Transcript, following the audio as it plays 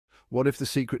What if the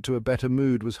secret to a better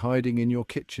mood was hiding in your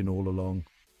kitchen all along?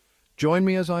 Join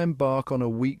me as I embark on a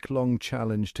week-long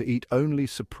challenge to eat only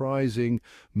surprising,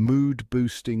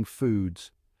 mood-boosting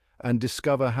foods and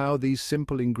discover how these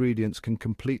simple ingredients can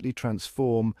completely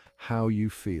transform how you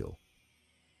feel.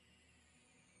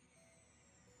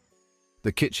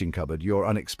 The kitchen cupboard, your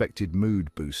unexpected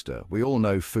mood booster. We all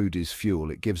know food is fuel,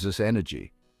 it gives us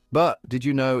energy. But did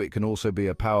you know it can also be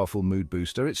a powerful mood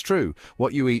booster? It's true,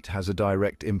 what you eat has a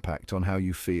direct impact on how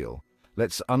you feel.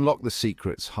 Let's unlock the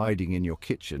secrets hiding in your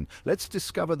kitchen. Let's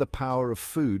discover the power of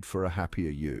food for a happier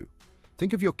you.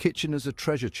 Think of your kitchen as a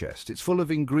treasure chest. It's full of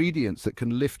ingredients that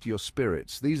can lift your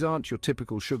spirits. These aren't your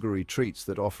typical sugary treats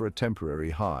that offer a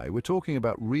temporary high. We're talking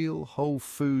about real, whole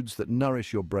foods that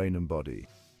nourish your brain and body.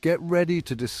 Get ready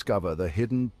to discover the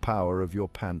hidden power of your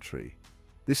pantry.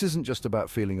 This isn't just about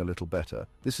feeling a little better.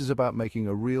 This is about making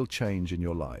a real change in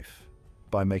your life.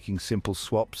 By making simple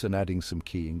swaps and adding some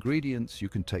key ingredients, you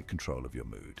can take control of your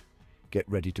mood. Get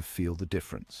ready to feel the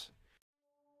difference.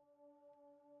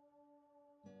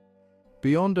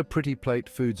 Beyond a pretty plate,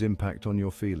 food's impact on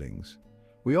your feelings.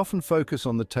 We often focus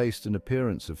on the taste and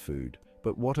appearance of food,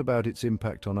 but what about its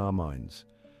impact on our minds?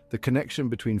 The connection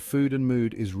between food and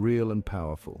mood is real and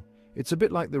powerful. It's a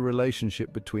bit like the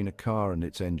relationship between a car and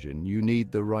its engine. You need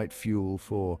the right fuel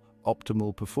for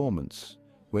optimal performance.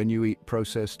 When you eat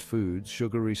processed foods,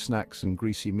 sugary snacks and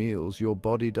greasy meals, your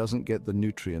body doesn't get the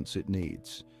nutrients it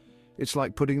needs. It's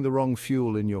like putting the wrong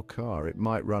fuel in your car. It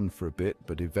might run for a bit,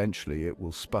 but eventually it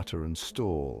will sputter and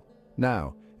stall.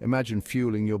 Now, imagine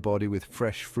fueling your body with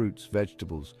fresh fruits,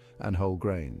 vegetables, and whole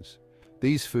grains.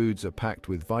 These foods are packed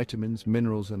with vitamins,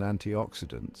 minerals, and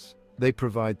antioxidants. They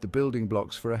provide the building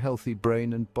blocks for a healthy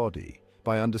brain and body.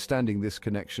 By understanding this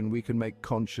connection, we can make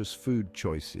conscious food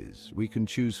choices. We can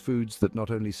choose foods that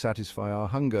not only satisfy our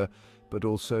hunger, but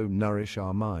also nourish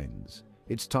our minds.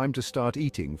 It's time to start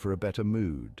eating for a better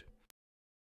mood.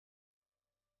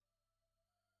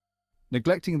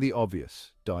 Neglecting the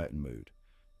obvious, diet and mood,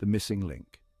 the missing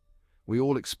link. We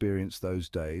all experience those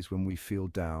days when we feel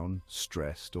down,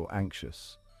 stressed, or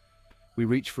anxious. We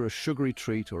reach for a sugary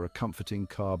treat or a comforting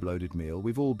carb-loaded meal.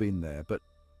 We've all been there, but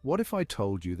what if I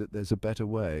told you that there's a better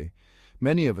way?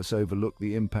 Many of us overlook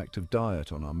the impact of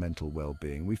diet on our mental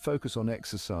well-being. We focus on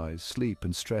exercise, sleep,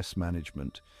 and stress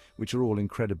management, which are all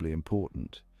incredibly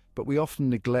important. But we often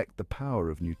neglect the power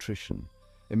of nutrition.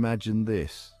 Imagine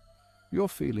this. You're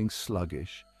feeling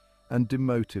sluggish and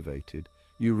demotivated.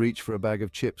 You reach for a bag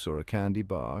of chips or a candy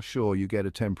bar. Sure, you get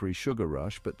a temporary sugar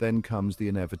rush, but then comes the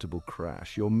inevitable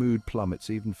crash. Your mood plummets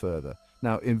even further.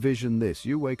 Now envision this.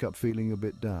 You wake up feeling a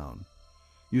bit down.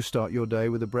 You start your day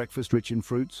with a breakfast rich in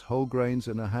fruits, whole grains,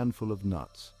 and a handful of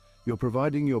nuts. You're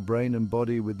providing your brain and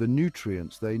body with the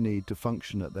nutrients they need to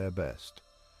function at their best.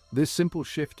 This simple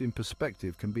shift in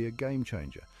perspective can be a game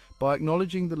changer. By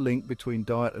acknowledging the link between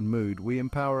diet and mood, we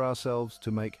empower ourselves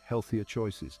to make healthier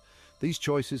choices. These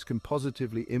choices can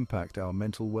positively impact our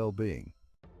mental well-being.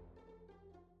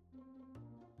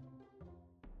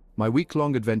 My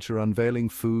week-long adventure unveiling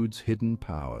food's hidden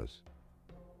powers.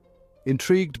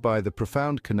 Intrigued by the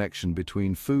profound connection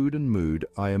between food and mood,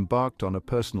 I embarked on a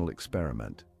personal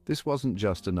experiment. This wasn't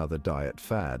just another diet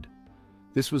fad.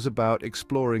 This was about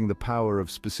exploring the power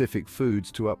of specific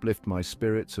foods to uplift my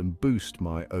spirits and boost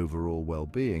my overall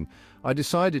well-being. I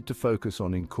decided to focus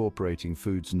on incorporating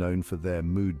foods known for their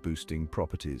mood-boosting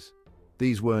properties.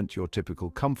 These weren't your typical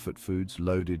comfort foods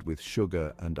loaded with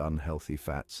sugar and unhealthy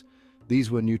fats. These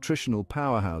were nutritional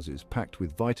powerhouses packed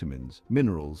with vitamins,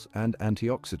 minerals, and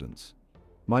antioxidants.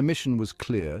 My mission was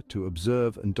clear: to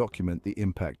observe and document the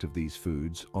impact of these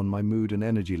foods on my mood and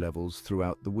energy levels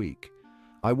throughout the week.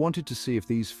 I wanted to see if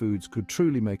these foods could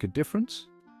truly make a difference.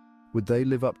 Would they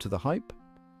live up to the hype?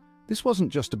 This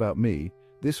wasn't just about me.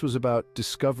 This was about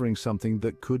discovering something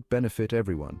that could benefit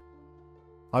everyone.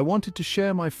 I wanted to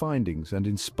share my findings and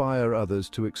inspire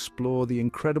others to explore the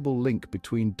incredible link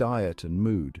between diet and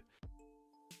mood.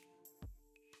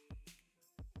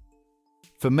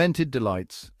 Fermented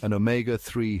delights and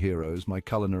omega-3 heroes, my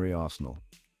culinary arsenal.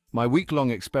 My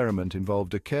week-long experiment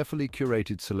involved a carefully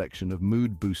curated selection of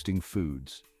mood-boosting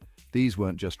foods. These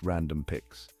weren't just random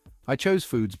picks. I chose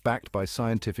foods backed by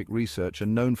scientific research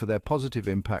and known for their positive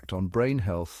impact on brain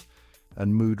health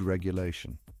and mood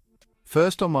regulation.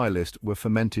 First on my list were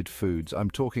fermented foods. I'm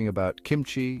talking about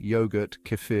kimchi, yogurt,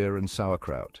 kefir, and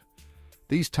sauerkraut.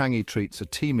 These tangy treats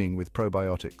are teeming with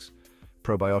probiotics.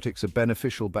 Probiotics are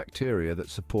beneficial bacteria that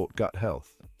support gut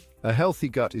health. A healthy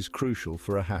gut is crucial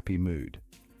for a happy mood.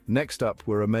 Next up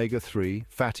were omega-3,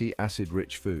 fatty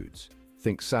acid-rich foods.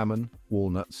 Think salmon,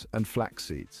 walnuts, and flax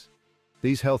seeds.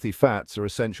 These healthy fats are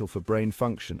essential for brain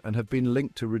function and have been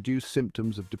linked to reduced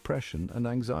symptoms of depression and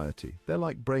anxiety. They're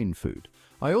like brain food.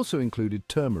 I also included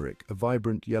turmeric, a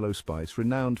vibrant yellow spice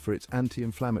renowned for its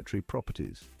anti-inflammatory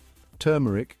properties.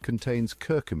 Turmeric contains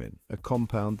curcumin, a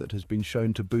compound that has been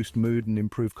shown to boost mood and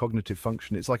improve cognitive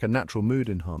function. It's like a natural mood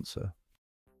enhancer.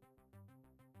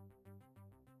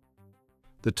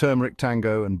 The turmeric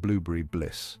tango and blueberry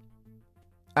bliss.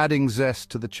 Adding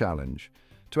zest to the challenge.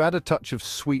 To add a touch of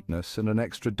sweetness and an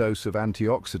extra dose of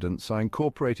antioxidants, I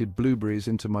incorporated blueberries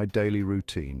into my daily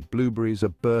routine. Blueberries are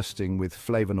bursting with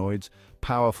flavonoids,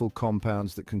 powerful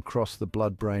compounds that can cross the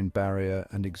blood-brain barrier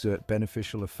and exert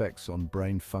beneficial effects on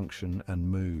brain function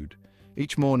and mood.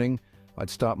 Each morning, I'd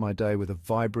start my day with a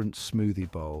vibrant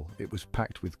smoothie bowl. It was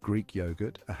packed with Greek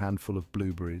yogurt, a handful of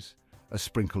blueberries, a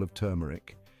sprinkle of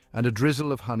turmeric, and a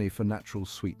drizzle of honey for natural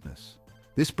sweetness.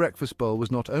 This breakfast bowl was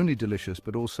not only delicious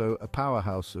but also a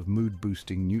powerhouse of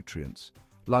mood-boosting nutrients.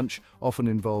 Lunch often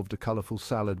involved a colorful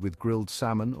salad with grilled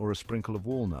salmon or a sprinkle of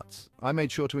walnuts. I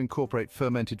made sure to incorporate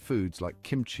fermented foods like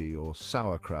kimchi or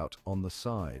sauerkraut on the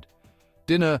side.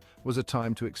 Dinner was a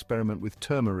time to experiment with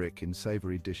turmeric in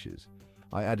savory dishes.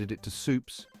 I added it to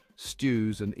soups,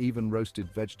 stews, and even roasted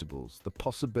vegetables. The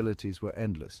possibilities were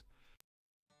endless.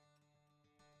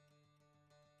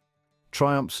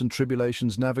 Triumphs and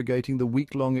tribulations navigating the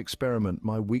week-long experiment.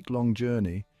 My week-long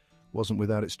journey wasn't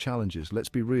without its challenges. Let's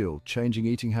be real, changing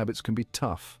eating habits can be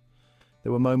tough.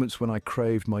 There were moments when I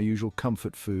craved my usual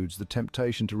comfort foods. The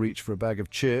temptation to reach for a bag of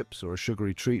chips or a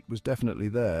sugary treat was definitely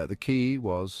there. The key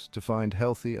was to find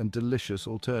healthy and delicious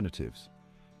alternatives.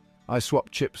 I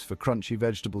swapped chips for crunchy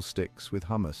vegetable sticks with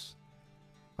hummus.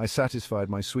 I satisfied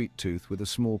my sweet tooth with a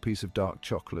small piece of dark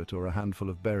chocolate or a handful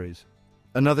of berries.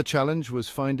 Another challenge was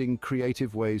finding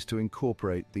creative ways to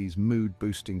incorporate these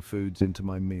mood-boosting foods into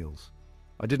my meals.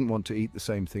 I didn't want to eat the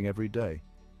same thing every day.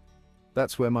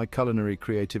 That's where my culinary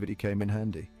creativity came in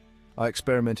handy. I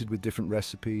experimented with different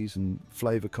recipes and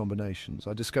flavor combinations.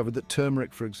 I discovered that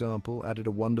turmeric, for example, added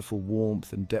a wonderful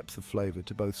warmth and depth of flavor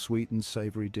to both sweet and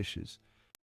savory dishes.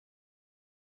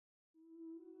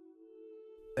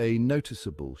 A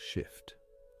noticeable shift,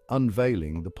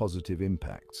 unveiling the positive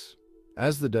impacts.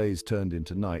 As the days turned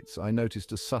into nights, I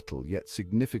noticed a subtle yet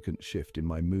significant shift in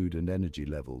my mood and energy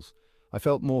levels. I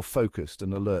felt more focused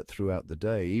and alert throughout the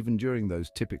day, even during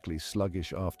those typically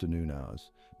sluggish afternoon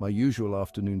hours. My usual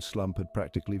afternoon slump had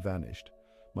practically vanished.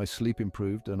 My sleep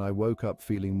improved and I woke up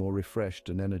feeling more refreshed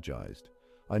and energized.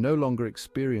 I no longer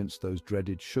experienced those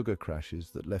dreaded sugar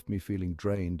crashes that left me feeling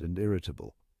drained and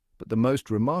irritable. But the most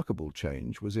remarkable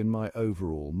change was in my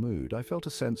overall mood. I felt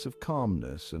a sense of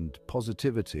calmness and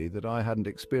positivity that I hadn't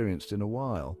experienced in a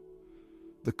while.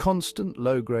 The constant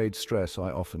low-grade stress I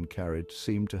often carried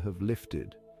seemed to have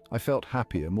lifted. I felt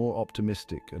happier, more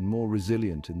optimistic, and more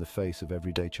resilient in the face of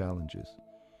everyday challenges.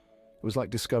 It was like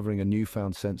discovering a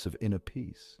newfound sense of inner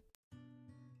peace.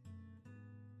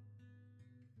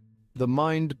 The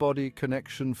mind-body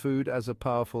connection food as a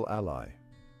powerful ally.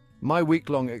 My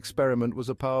week-long experiment was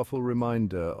a powerful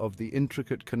reminder of the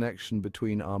intricate connection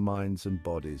between our minds and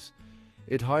bodies.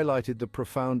 It highlighted the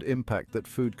profound impact that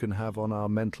food can have on our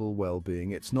mental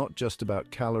well-being. It's not just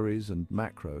about calories and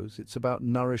macros, it's about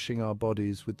nourishing our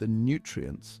bodies with the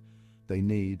nutrients they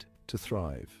need to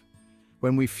thrive.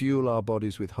 When we fuel our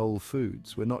bodies with whole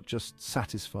foods, we're not just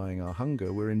satisfying our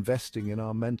hunger, we're investing in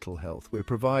our mental health. We're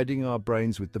providing our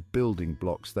brains with the building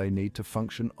blocks they need to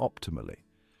function optimally.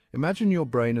 Imagine your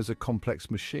brain as a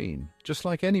complex machine. Just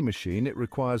like any machine, it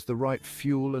requires the right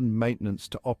fuel and maintenance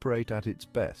to operate at its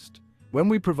best. When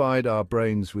we provide our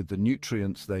brains with the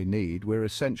nutrients they need, we're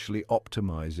essentially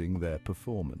optimizing their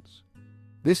performance.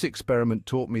 This experiment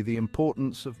taught me the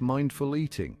importance of mindful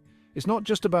eating. It's not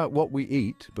just about what we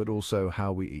eat, but also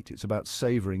how we eat. It's about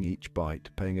savoring each bite,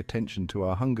 paying attention to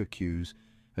our hunger cues,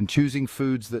 and choosing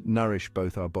foods that nourish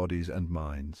both our bodies and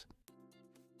minds.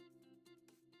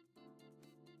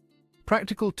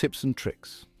 Practical tips and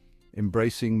tricks.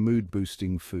 Embracing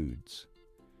mood-boosting foods.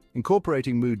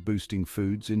 Incorporating mood-boosting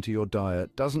foods into your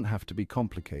diet doesn't have to be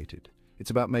complicated. It's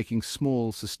about making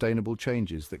small, sustainable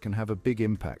changes that can have a big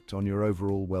impact on your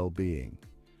overall well-being.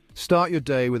 Start your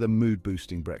day with a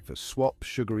mood-boosting breakfast. Swap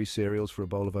sugary cereals for a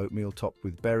bowl of oatmeal topped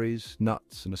with berries,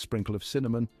 nuts, and a sprinkle of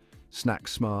cinnamon. Snack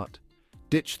smart.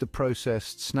 Ditch the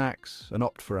processed snacks and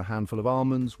opt for a handful of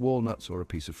almonds, walnuts, or a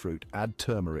piece of fruit. Add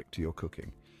turmeric to your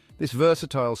cooking. This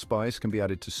versatile spice can be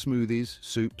added to smoothies,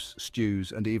 soups,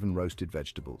 stews, and even roasted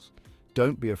vegetables.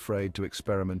 Don't be afraid to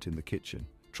experiment in the kitchen.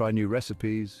 Try new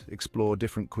recipes, explore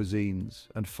different cuisines,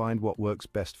 and find what works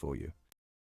best for you.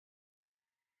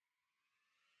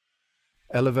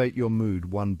 Elevate your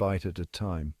mood one bite at a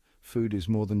time. Food is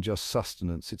more than just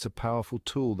sustenance, it's a powerful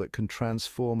tool that can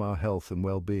transform our health and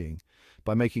well-being.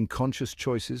 By making conscious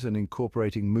choices and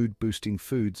incorporating mood-boosting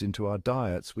foods into our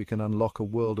diets, we can unlock a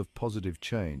world of positive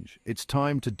change. It's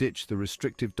time to ditch the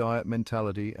restrictive diet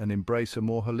mentality and embrace a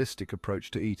more holistic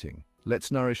approach to eating.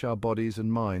 Let's nourish our bodies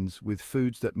and minds with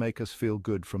foods that make us feel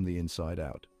good from the inside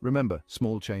out. Remember,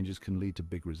 small changes can lead to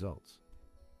big results.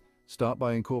 Start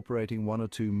by incorporating 1 or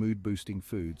 2 mood-boosting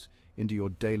foods into your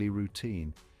daily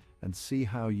routine and see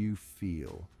how you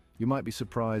feel. You might be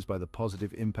surprised by the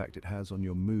positive impact it has on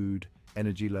your mood,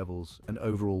 energy levels, and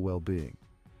overall well-being.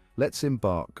 Let's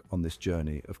embark on this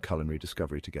journey of culinary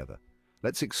discovery together.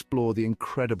 Let's explore the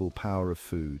incredible power of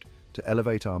food to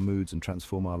elevate our moods and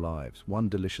transform our lives, one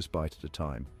delicious bite at a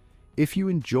time. If you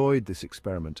enjoyed this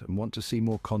experiment and want to see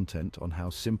more content on how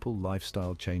simple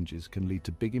lifestyle changes can lead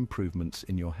to big improvements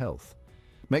in your health,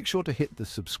 make sure to hit the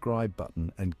subscribe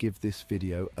button and give this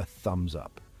video a thumbs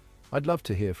up. I'd love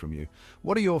to hear from you.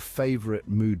 What are your favorite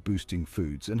mood-boosting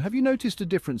foods, and have you noticed a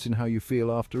difference in how you feel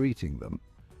after eating them?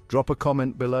 Drop a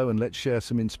comment below and let's share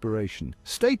some inspiration.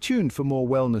 Stay tuned for more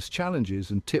wellness challenges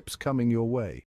and tips coming your way.